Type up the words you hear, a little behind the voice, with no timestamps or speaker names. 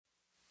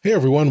Hey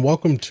everyone,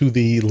 welcome to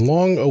the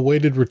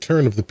long-awaited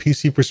return of the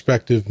PC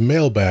Perspective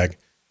mailbag.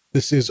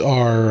 This is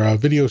our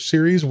video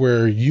series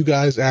where you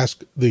guys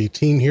ask the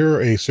team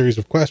here a series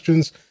of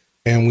questions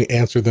and we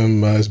answer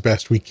them as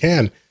best we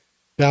can.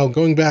 Now,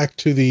 going back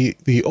to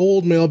the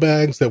old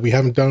mailbags that we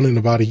haven't done in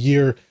about a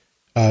year,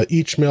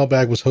 each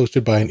mailbag was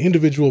hosted by an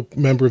individual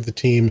member of the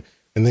team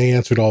and they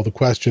answered all the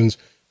questions.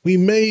 We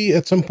may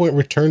at some point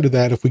return to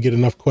that if we get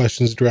enough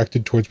questions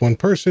directed towards one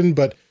person,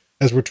 but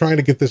as we're trying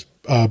to get this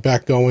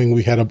back going,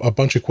 we had a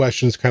bunch of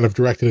questions kind of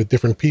directed at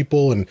different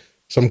people and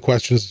some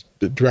questions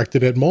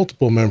directed at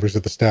multiple members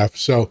of the staff.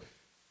 So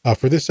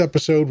for this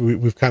episode,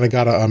 we've kind of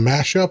got a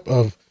mashup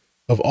of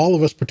all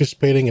of us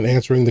participating and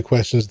answering the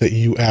questions that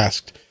you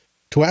asked.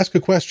 To ask a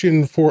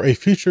question for a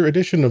future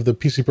edition of the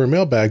PC Per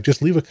Mailbag,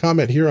 just leave a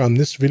comment here on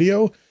this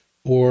video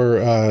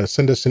or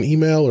send us an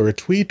email or a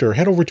tweet or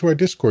head over to our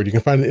Discord. You can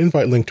find an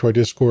invite link to our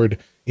Discord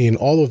in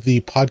all of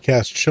the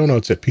podcast show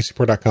notes at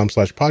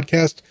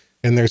pcpro.com/podcast.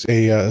 And there's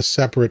a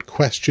separate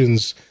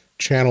questions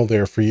channel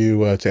there for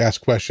you to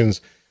ask questions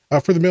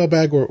for the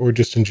mailbag or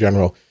just in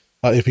general.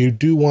 If you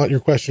do want your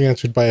question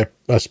answered by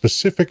a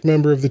specific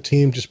member of the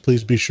team, just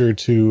please be sure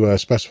to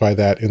specify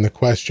that in the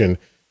question.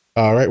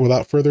 All right,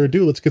 without further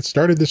ado, let's get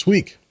started this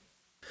week.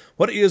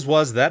 What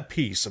was that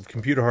piece of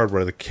computer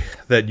hardware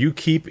that you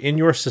keep in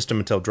your system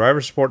until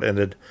driver support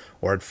ended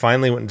or it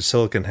finally went into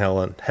silicon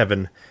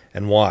heaven,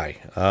 and why?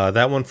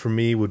 That one for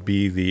me would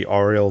be the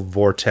Ariel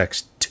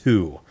Vortex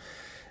 2.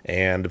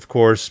 And, of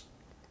course,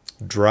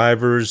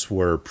 drivers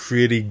were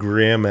pretty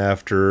grim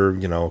after,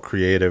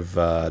 Creative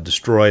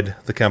destroyed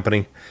the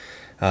company.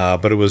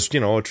 But it was,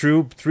 a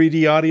true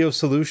 3D audio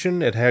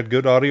solution. It had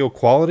good audio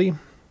quality.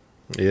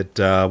 It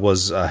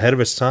was ahead of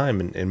its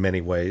time in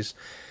many ways.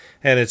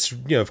 And it's,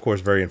 of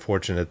course, very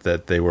unfortunate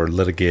that they were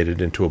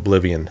litigated into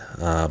oblivion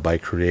by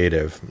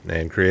Creative.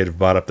 And Creative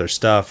bought up their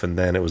stuff, and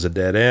then it was a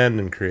dead end,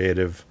 and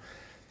Creative...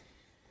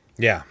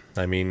 Yeah,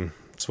 I mean...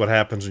 It's what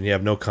happens when you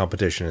have no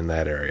competition in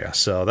that area.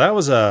 So that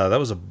was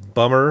a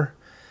bummer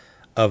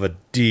of a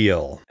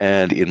deal.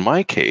 And in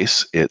my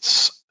case,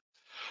 it's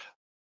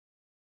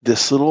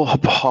this little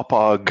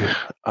Hauppauge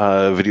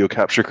video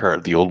capture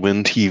card, the old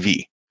Win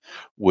TV,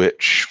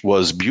 which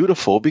was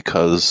beautiful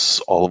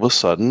because all of a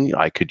sudden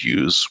I could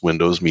use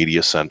Windows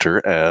Media Center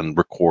and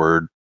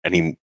record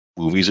any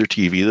movies or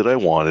TV that I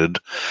wanted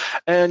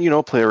and,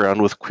 play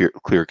around with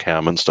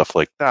ClearCam and stuff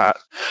like that.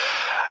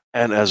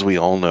 And as we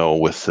all know,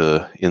 with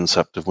the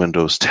incept of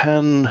Windows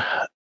 10,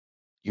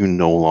 you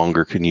no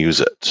longer can use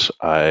it.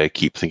 I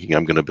keep thinking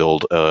I'm going to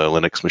build a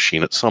Linux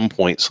machine at some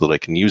point so that I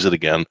can use it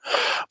again.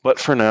 But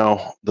for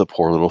now, the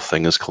poor little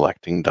thing is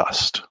collecting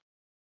dust.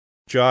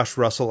 Josh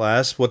Russell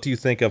asks, what do you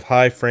think of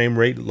high frame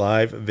rate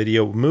live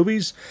video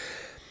movies?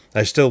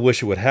 I still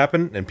wish it would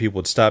happen and people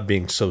would stop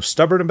being so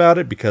stubborn about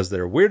it because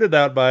they're weirded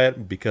out by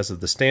it because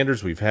of the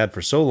standards we've had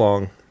for so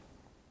long.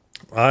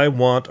 I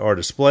want our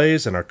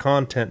displays and our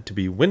content to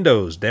be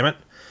Windows, damn it.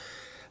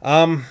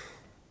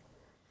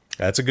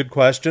 That's a good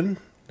question.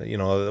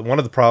 One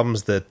of the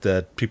problems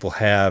that people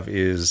have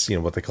is,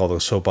 what they call the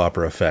soap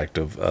opera effect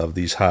of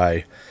these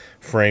high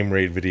frame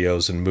rate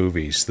videos and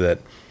movies that,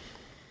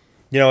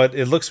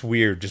 it looks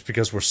weird just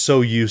because we're so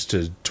used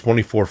to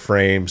 24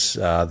 frames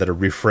that are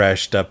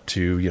refreshed up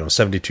to,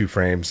 72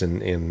 frames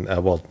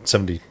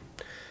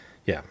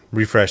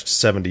refreshed to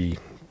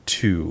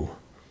 72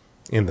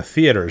 in the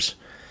theaters.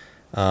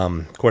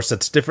 Of course,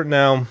 that's different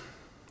now.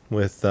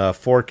 With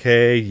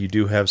 4K, you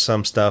do have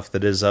some stuff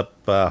that is up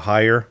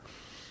higher.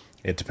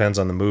 It depends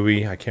on the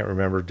movie. I can't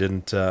remember.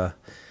 Didn't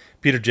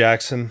Peter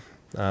Jackson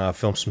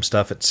film some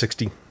stuff at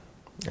 60?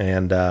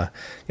 And,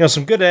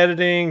 some good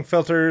editing,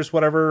 filters,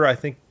 whatever. I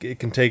think it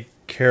can take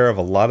care of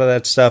a lot of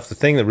that stuff. The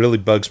thing that really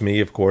bugs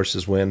me, of course,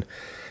 is when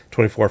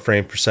 24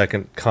 frame per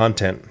second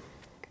content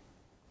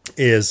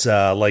is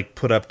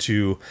put up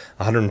to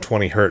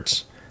 120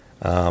 hertz.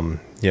 When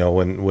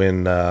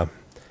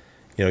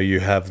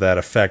you have that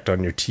effect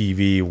on your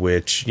TV,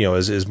 which,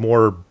 is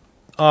more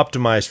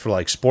optimized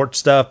for sports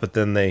stuff, but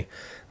then they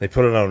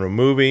put it on a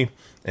movie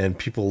and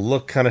people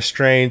look kind of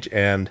strange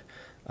and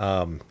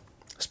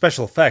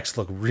special effects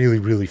look really,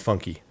 really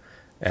funky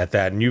at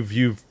that. And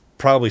you've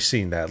probably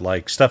seen that.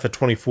 Stuff at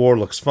 24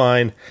 looks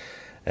fine.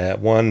 At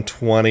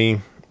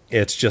 120,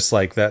 it's just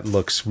that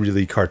looks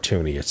really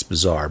cartoony. It's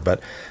bizarre, but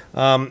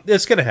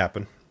it's going to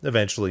happen.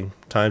 Eventually,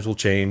 times will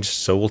change,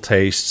 so will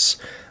tastes.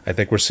 I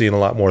think we're seeing a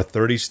lot more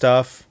 30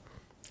 stuff.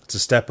 It's a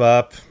step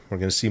up. We're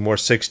going to see more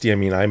 60. I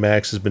mean,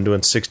 IMAX has been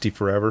doing 60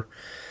 forever.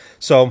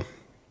 So,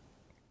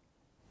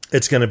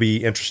 it's going to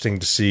be interesting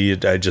to see.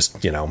 I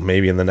just,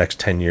 maybe in the next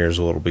 10 years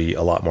it'll be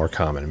a lot more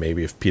common.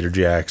 Maybe if Peter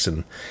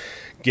Jackson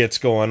gets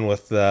going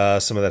with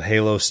some of that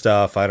Halo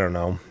stuff, I don't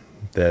know,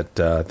 that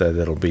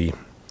it'll be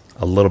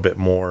a little bit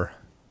more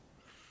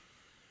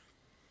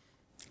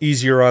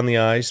easier on the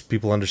eyes.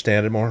 People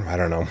understand it more. I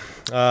don't know.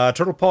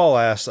 Turtle Paul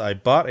asks, I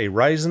bought a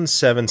Ryzen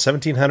 7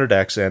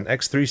 1700X and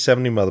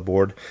X370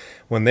 motherboard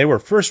when they were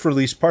first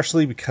released,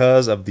 partially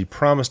because of the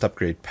promised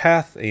upgrade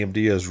path.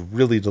 AMD has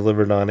really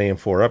delivered on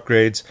AM4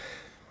 upgrades.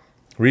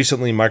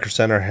 Recently, Micro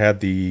Center had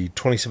the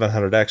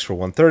 2700X for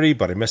 $130,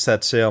 but I missed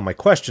that sale. My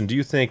question, do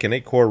you think an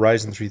 8-core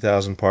Ryzen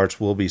 3000 parts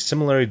will be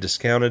similarly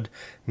discounted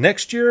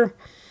next year?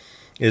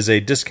 Is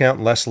a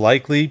discount less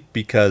likely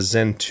because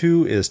Zen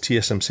 2 is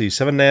TSMC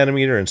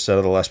 7nm instead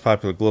of the less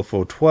popular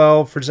Glowfo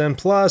 12 for Zen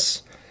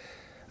Plus?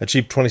 A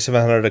cheap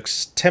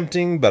 2700X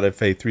tempting, but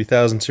if a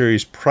 3000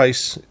 series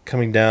price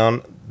coming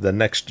down the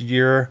next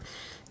year,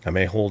 I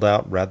may hold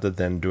out rather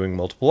than doing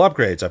multiple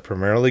upgrades. I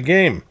primarily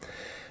game.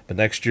 But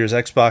next year's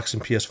Xbox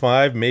and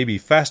PS5 may be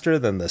faster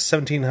than the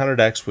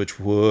 1700X, which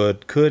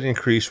could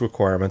increase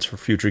requirements for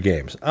future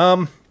games.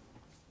 The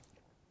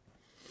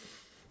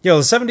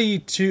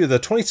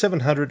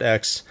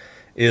 2700X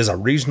is a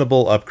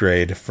reasonable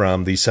upgrade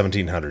from the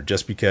 1700,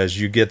 just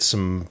because you get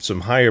some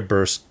higher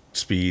burst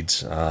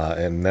speeds,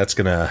 and that's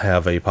going to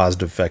have a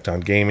positive effect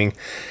on gaming.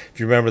 If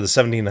you remember, the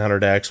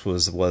 1700X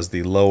was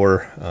the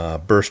lower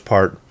burst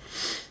part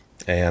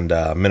and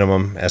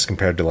minimum as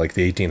compared to like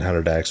the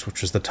 1800X,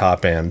 which was the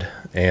top end.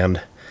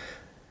 And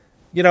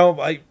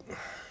I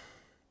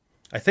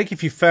think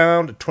if you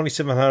found a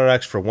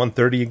 2700X for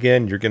 $130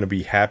 again, you're going to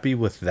be happy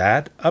with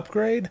that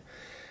upgrade.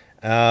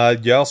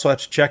 You also have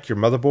to check your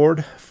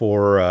motherboard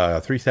for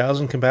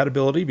 3000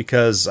 compatibility,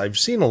 because I've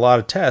seen a lot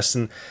of tests,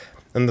 and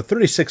the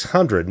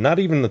 3600, not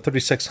even the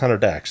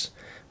 3600X,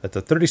 but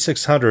the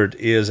 3600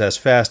 is as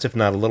fast, if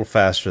not a little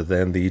faster,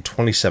 than the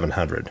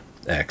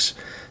 2700X.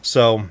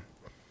 So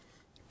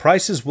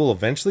prices will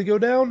eventually go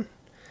down,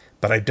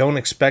 but I don't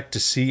expect to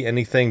see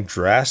anything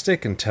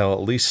drastic until at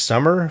least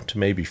summer to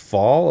maybe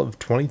fall of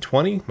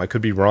 2020. I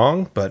could be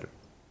wrong, but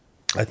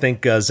I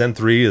think Zen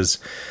 3 is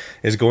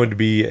going to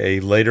be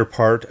a later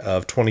part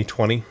of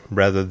 2020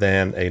 rather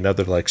than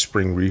another like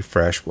spring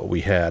refresh what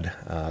we had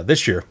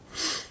this year.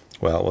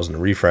 Well, it wasn't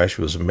a refresh,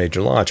 it was a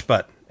major launch.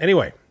 But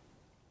anyway,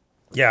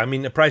 yeah, I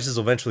mean, the prices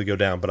will eventually go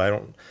down, but I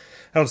don't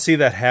see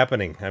that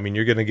happening. I mean,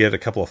 you're going to get a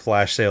couple of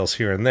flash sales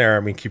here and there.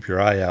 I mean, keep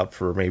your eye out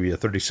for maybe a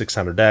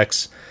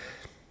 3600X,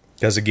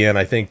 because again,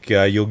 I think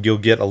you'll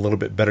get a little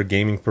bit better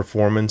gaming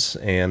performance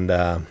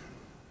and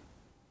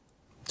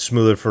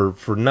smoother for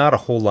not a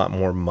whole lot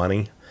more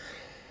money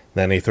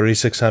than a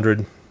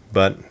 3600.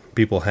 But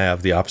people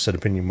have the opposite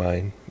opinion of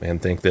mine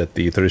and think that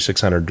the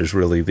 3600 is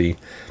really the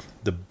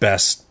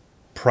best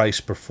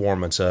price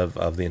performance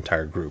of the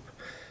entire group.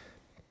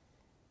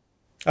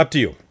 Up to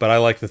you, but I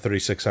like the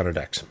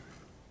 3600X.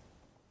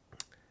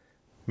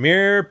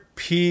 Mir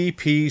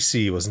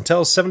PPC was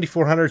Intel's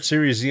 7400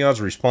 series Xeon's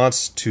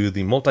response to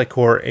the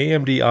multi-core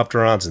AMD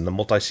Opterons in the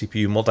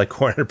multi-CPU,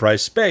 multi-core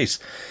enterprise space.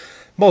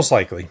 Most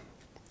likely.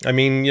 I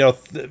mean,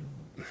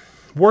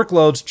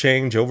 workloads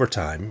change over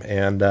time,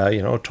 and,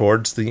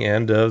 towards the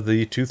end of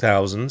the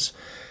 2000s,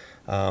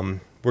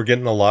 we're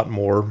getting a lot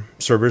more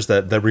servers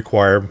that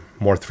require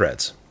more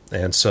threads.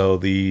 And so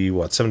the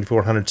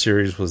 7400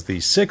 series was the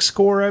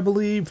 6-core, I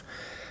believe.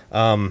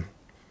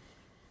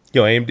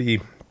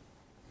 AMD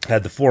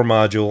had the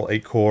 4-module,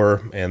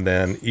 8-core, and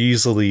then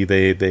easily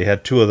they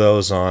had 2 of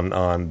those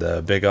on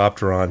the big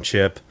Opteron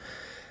chip.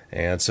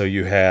 And so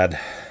you had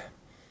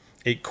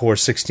 8-core,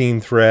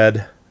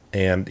 16-thread,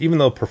 and even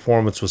though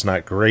performance was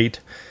not great,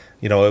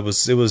 it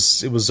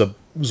was a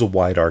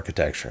wide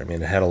architecture. I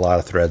mean, it had a lot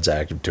of threads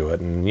active to it,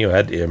 and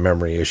had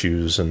memory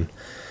issues, and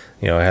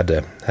I had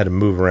to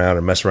move around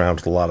and mess around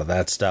with a lot of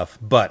that stuff.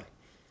 But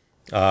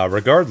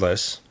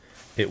regardless,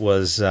 it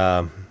was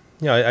I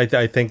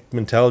think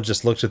Intel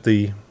just looked at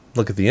the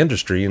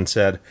industry and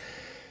said,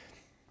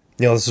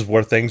 this is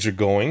where things are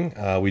going.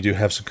 We do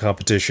have some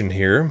competition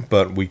here,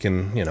 but we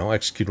can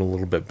execute a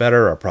little bit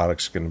better. Our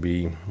product's going to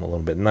be a little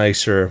bit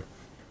nicer,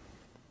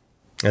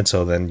 and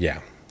so then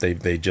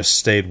they just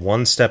stayed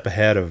one step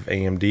ahead of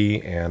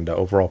AMD, and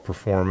overall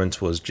performance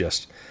was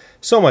just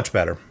so much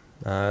better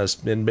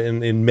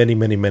in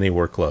many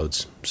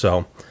workloads.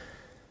 So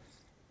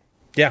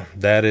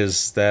that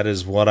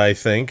is what I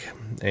think.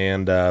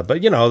 And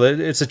but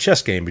it's a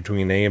chess game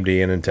between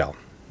AMD and Intel,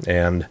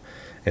 and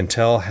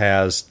Intel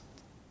has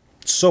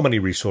so many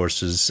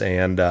resources,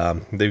 and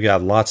they've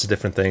got lots of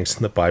different things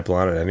in the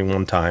pipeline at any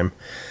one time.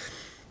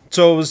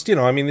 So it was,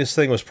 this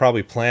thing was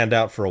probably planned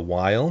out for a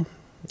while,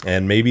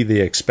 and maybe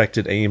they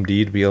expected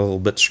AMD to be a little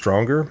bit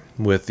stronger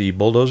with the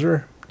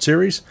Bulldozer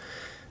series,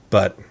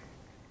 but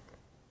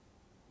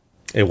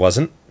it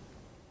wasn't.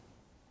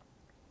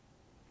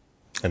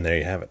 And there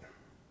you have it.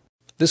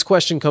 This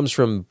question comes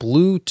from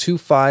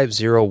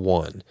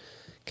Blue2501.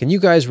 Can you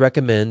guys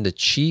recommend a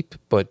cheap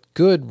but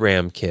good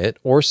RAM kit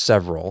or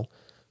several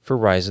for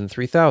Ryzen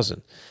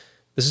 3000?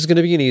 This is going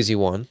to be an easy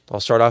one. I'll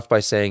start off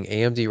by saying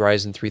AMD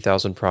Ryzen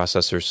 3000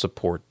 processors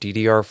support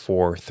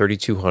DDR4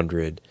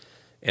 3200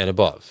 and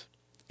above.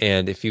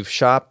 And if you've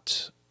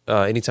shopped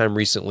anytime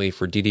recently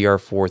for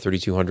DDR4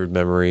 3200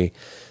 memory,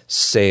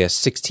 say a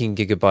 16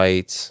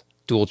 gigabyte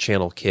dual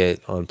channel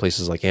kit on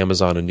places like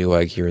Amazon and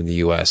Newegg here in the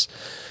US,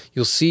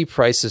 you'll see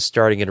prices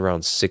starting at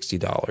around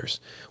 $60,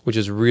 which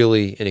is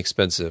really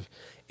inexpensive.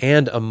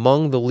 And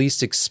among the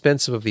least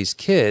expensive of these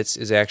kits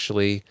is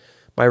actually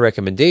my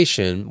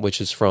recommendation,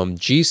 which is from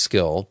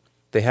G-Skill.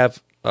 They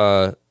have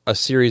a a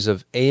series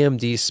of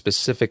AMD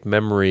specific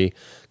memory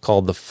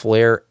called the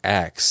Flare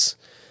X.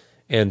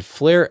 And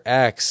Flare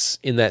X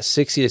in that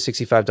 $60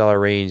 to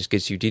 $65 range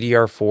gets you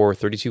DDR4,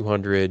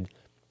 3200,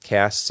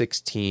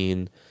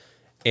 CAS16,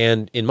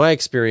 and in my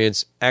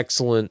experience,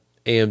 excellent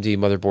AMD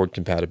motherboard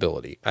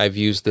compatibility. I've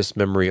used this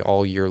memory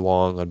all year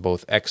long on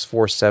both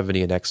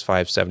X470 and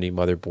X570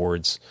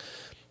 motherboards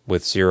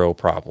with zero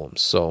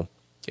problems. So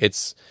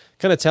it's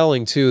kind of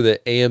telling too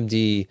that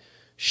AMD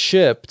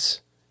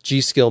shipped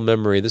G.Skill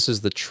memory. This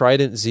is the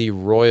Trident Z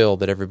Royal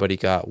that everybody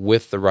got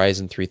with the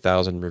Ryzen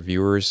 3000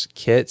 reviewers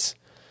kit.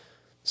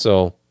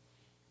 So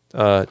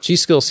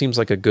G.Skill seems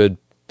like a good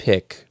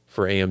pick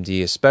for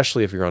AMD,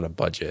 especially if you're on a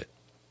budget.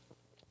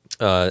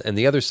 And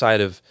the other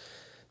side of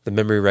the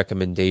memory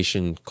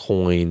recommendation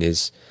coin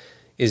is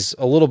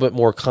a little bit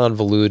more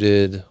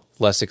convoluted,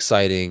 less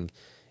exciting.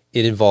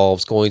 It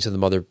involves going to the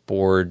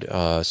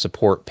motherboard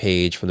support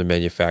page from the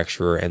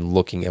manufacturer and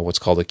looking at what's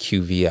called a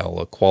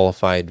QVL, a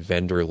qualified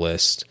vendor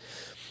list,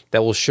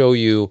 that will show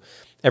you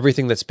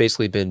everything that's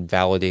basically been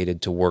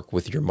validated to work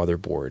with your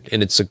motherboard.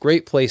 And it's a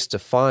great place to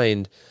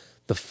find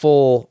the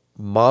full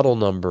model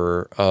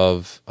number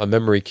of a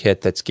memory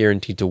kit that's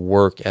guaranteed to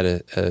work at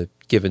a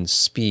given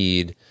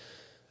speed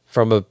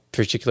from a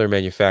particular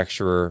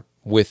manufacturer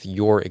with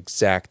your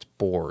exact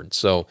board.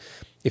 So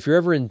if you're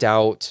ever in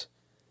doubt,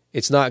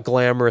 it's not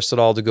glamorous at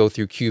all to go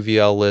through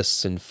QVL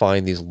lists and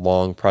find these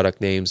long product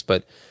names,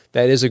 but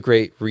that is a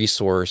great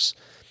resource.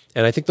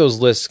 And I think those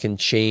lists can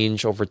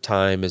change over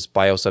time as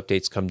BIOS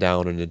updates come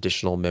down and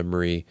additional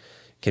memory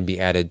can be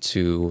added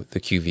to the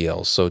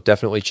QVLs. So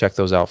definitely check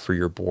those out for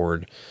your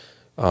board,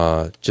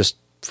 just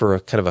for a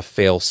kind of a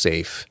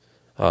fail-safe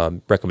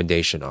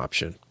recommendation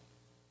option.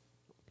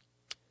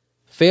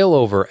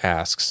 Failover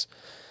asks,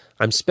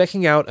 I'm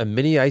speccing out a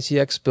mini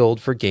ITX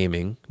build for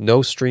gaming,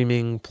 no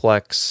streaming,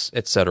 Plex,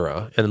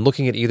 etc., and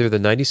looking at either the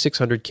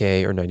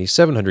 9600K or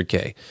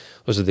 9700K.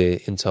 Those are the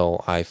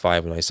Intel i5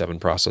 and i7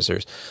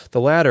 processors.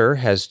 The latter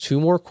has 2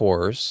 more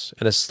cores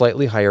and a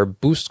slightly higher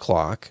boost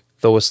clock,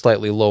 though a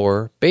slightly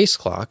lower base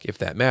clock, if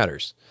that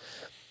matters.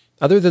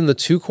 Other than the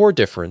 2-core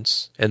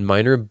difference and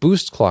minor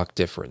boost clock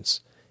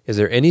difference, is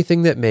there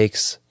anything that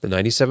makes the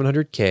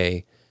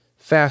 9700K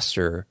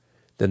faster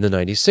than the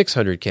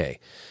 9600K?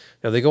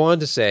 Now they go on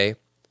to say,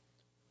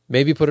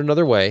 maybe put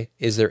another way,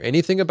 is there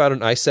anything about an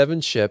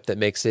i7 chip that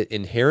makes it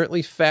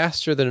inherently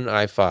faster than an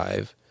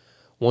i5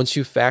 once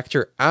you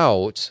factor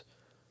out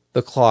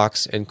the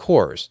clocks and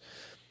cores?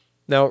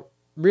 Now,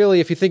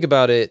 really, if you think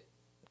about it,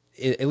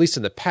 at least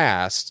in the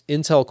past,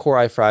 Intel Core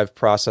i5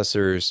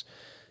 processors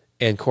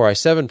and Core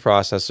i7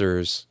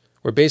 processors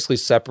were basically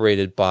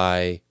separated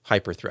by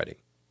hyperthreading.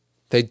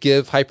 They'd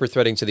give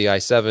hyperthreading to the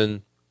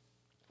i7,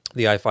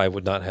 the i5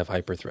 would not have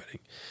hyperthreading,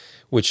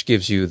 which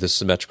gives you the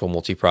symmetrical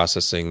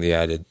multiprocessing, the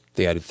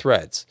added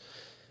threads.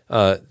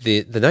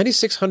 The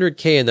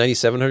 9600K and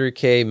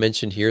 9700K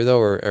mentioned here, though,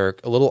 are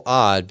a little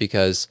odd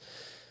because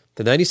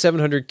the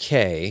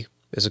 9700K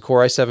is a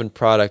Core i7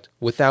 product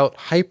without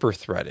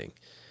hyperthreading.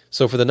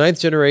 So for the 9th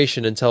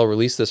generation, Intel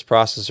released this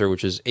processor,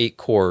 which is 8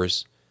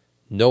 cores,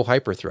 no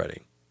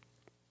hyperthreading.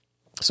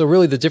 So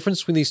really, the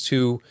difference between these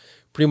two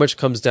pretty much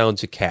comes down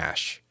to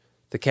cache.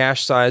 The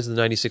cache size of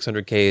the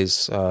 9600K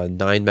is 9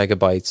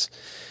 megabytes.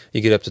 You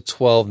get up to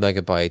 12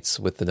 megabytes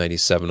with the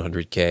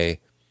 9700K.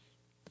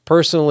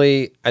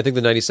 Personally, I think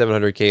the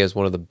 9700K is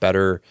one of the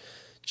better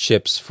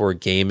chips for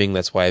gaming.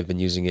 That's why I've been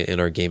using it in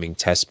our gaming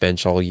test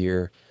bench all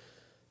year.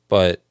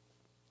 But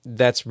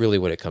that's really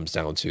what it comes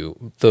down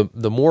to.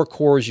 The more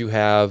cores you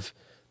have,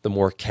 the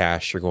more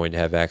cache you're going to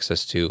have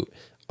access to,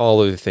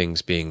 all other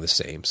things being the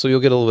same. So you'll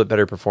get a little bit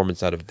better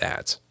performance out of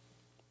that.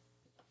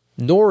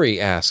 Nori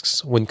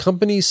asks, when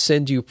companies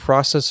send you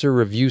processor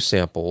review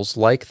samples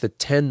like the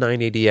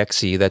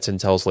 10980XE, that's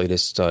Intel's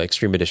latest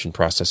Extreme Edition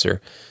processor,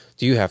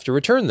 do you have to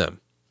return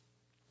them?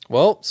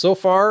 Well, so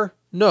far,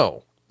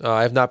 no.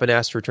 I have not been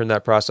asked to return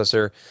that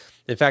processor.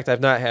 In fact,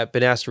 I've not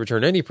been asked to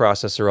return any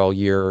processor all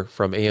year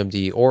from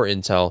AMD or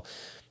Intel.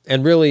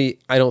 And really,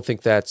 I don't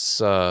think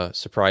that's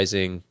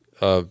surprising.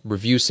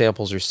 Review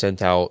samples are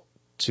sent out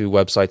to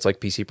websites like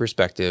PC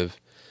Perspective,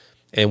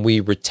 and we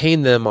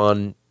retain them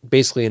on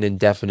basically an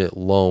indefinite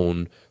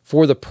loan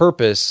for the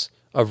purpose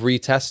of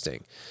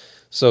retesting.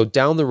 So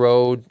down the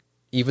road,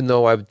 even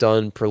though I've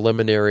done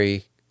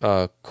preliminary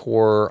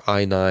Core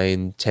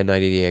i9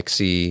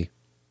 10980XE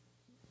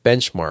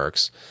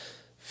benchmarks,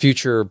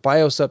 future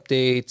BIOS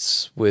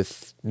updates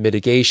with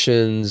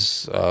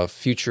mitigations,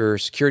 future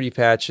security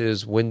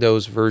patches,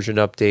 Windows version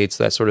updates,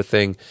 that sort of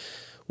thing,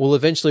 will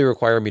eventually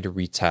require me to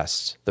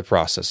retest the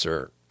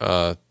processor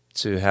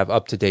to have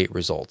up-to-date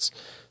results.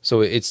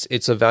 So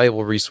it's a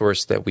valuable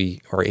resource that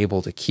we are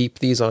able to keep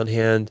these on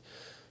hand.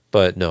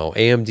 But no,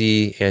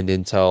 AMD and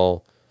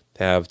Intel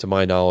have, to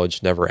my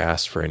knowledge, never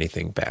asked for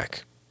anything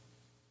back.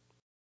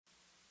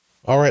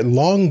 All right,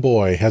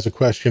 Longboy has a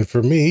question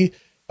for me.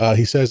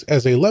 He says,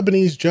 as a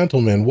Lebanese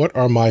gentleman, what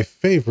are my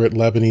favorite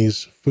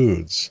Lebanese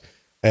foods?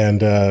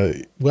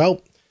 And,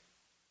 well,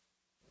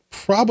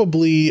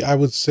 Probably, I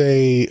would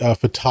say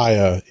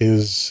fataya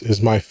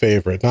is my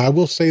favorite. Now, I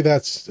will say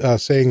that's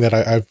saying that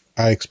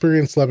I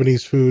experienced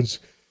Lebanese foods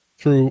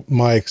through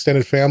my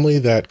extended family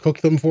that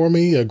cooked them for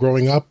me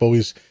growing up.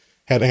 Always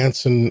had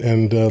aunts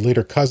and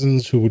later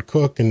cousins who would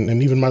cook,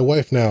 and even my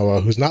wife now,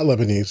 who's not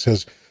Lebanese,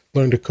 has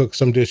learned to cook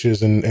some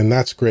dishes, and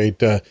that's great.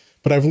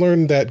 But I've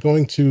learned that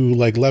going to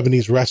like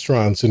Lebanese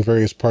restaurants in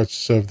various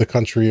parts of the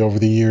country over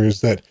the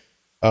years, that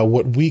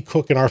what we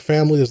cook in our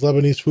family as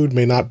Lebanese food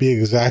may not be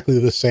exactly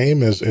the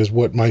same as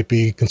what might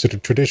be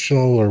considered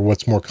traditional or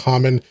what's more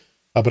common.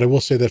 But I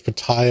will say that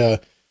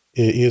fataya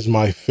is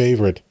my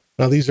favorite.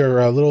 Now, these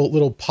are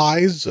little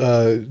pies,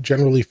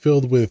 generally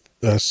filled with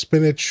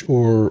spinach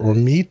or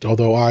meat,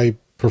 although I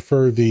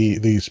prefer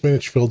the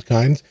spinach-filled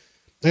kinds.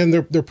 And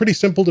they're pretty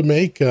simple to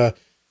make.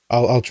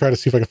 I'll try to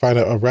see if I can find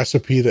a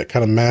recipe that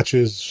kind of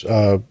matches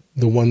the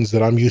ones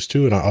that I'm used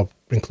to, and I'll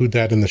include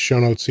that in the show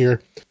notes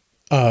here.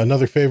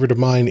 Another favorite of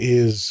mine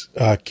is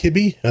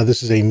kibbeh.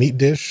 This is a meat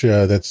dish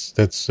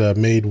that's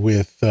made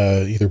with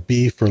either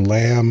beef or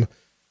lamb,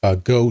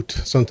 goat.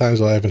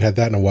 Sometimes I haven't had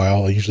that in a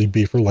while. Usually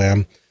beef or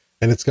lamb,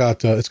 and it's got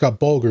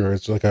bulgur.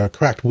 It's like a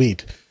cracked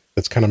wheat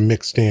that's kind of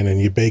mixed in, and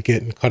you bake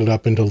it and cut it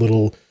up into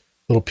little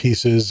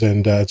pieces,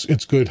 and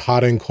it's good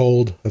hot and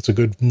cold. That's a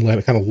good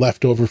kind of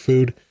leftover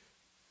food.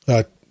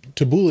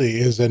 Tabbouleh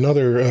is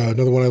another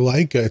one I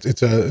like.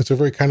 It's a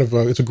very kind of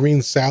it's a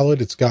green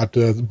salad. It's got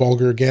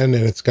bulgur again,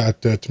 and it's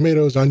got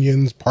tomatoes,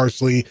 onions,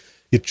 parsley.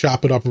 You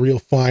chop it up real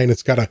fine.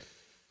 It's got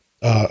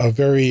a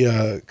very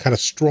kind of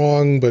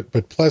strong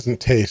but pleasant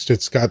taste.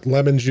 It's got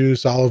lemon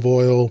juice, olive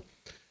oil.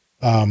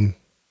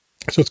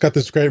 So it's got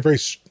this great,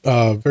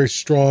 very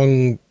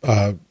strong,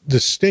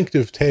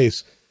 distinctive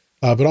taste.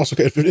 But also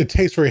it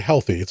tastes very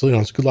healthy. It's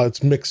it's good.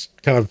 It's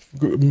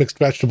mixed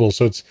vegetables.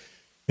 So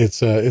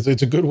it's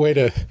a good way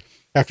to,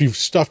 after you've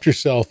stuffed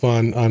yourself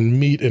on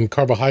meat and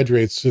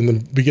carbohydrates in the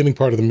beginning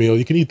part of the meal,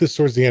 you can eat this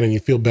towards the end and you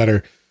feel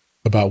better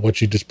about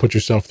what you just put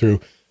yourself through.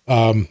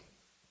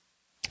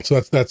 So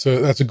that's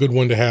a good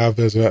one to have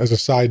as a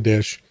side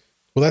dish.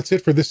 Well, that's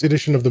it for this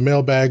edition of the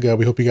Mailbag.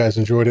 We hope you guys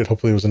enjoyed it.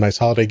 Hopefully it was a nice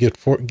holiday gift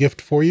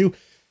for you.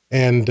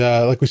 And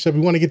like we said,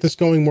 we want to get this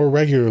going more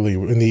regularly.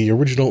 In the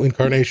original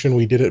incarnation,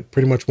 we did it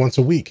pretty much once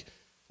a week.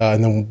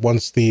 And then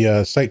once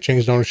the site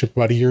changed ownership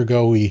about a year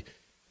ago, we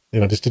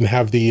just didn't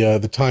have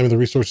the time and the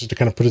resources to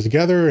kind of put it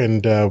together,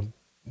 and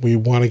we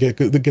want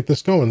to get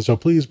this going. So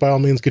please, by all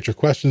means, get your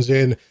questions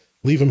in,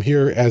 leave them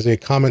here as a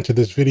comment to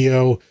this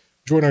video,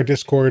 join our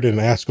Discord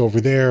and ask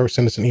over there,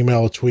 send us an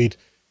email, a tweet.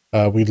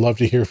 We'd love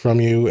to hear from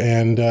you,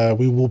 and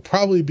we will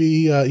probably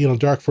be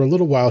dark for a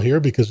little while here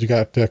because we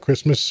got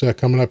Christmas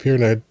coming up here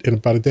in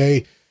about a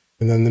day,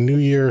 and then the New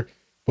Year.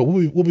 But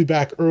we'll be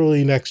back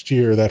early next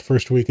year, that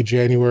first week of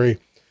January.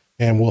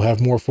 And we'll have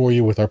more for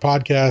you with our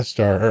podcast,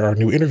 our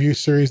new interview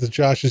series that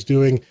Josh is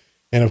doing,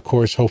 and of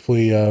course,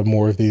 hopefully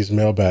more of these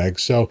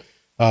mailbags. So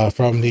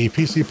from the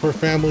PC Per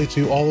family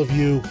to all of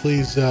you,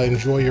 please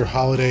enjoy your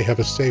holiday. Have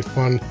a safe,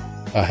 fun,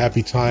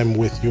 happy time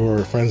with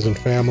your friends and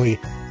family.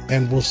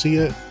 And we'll see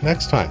you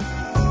next time.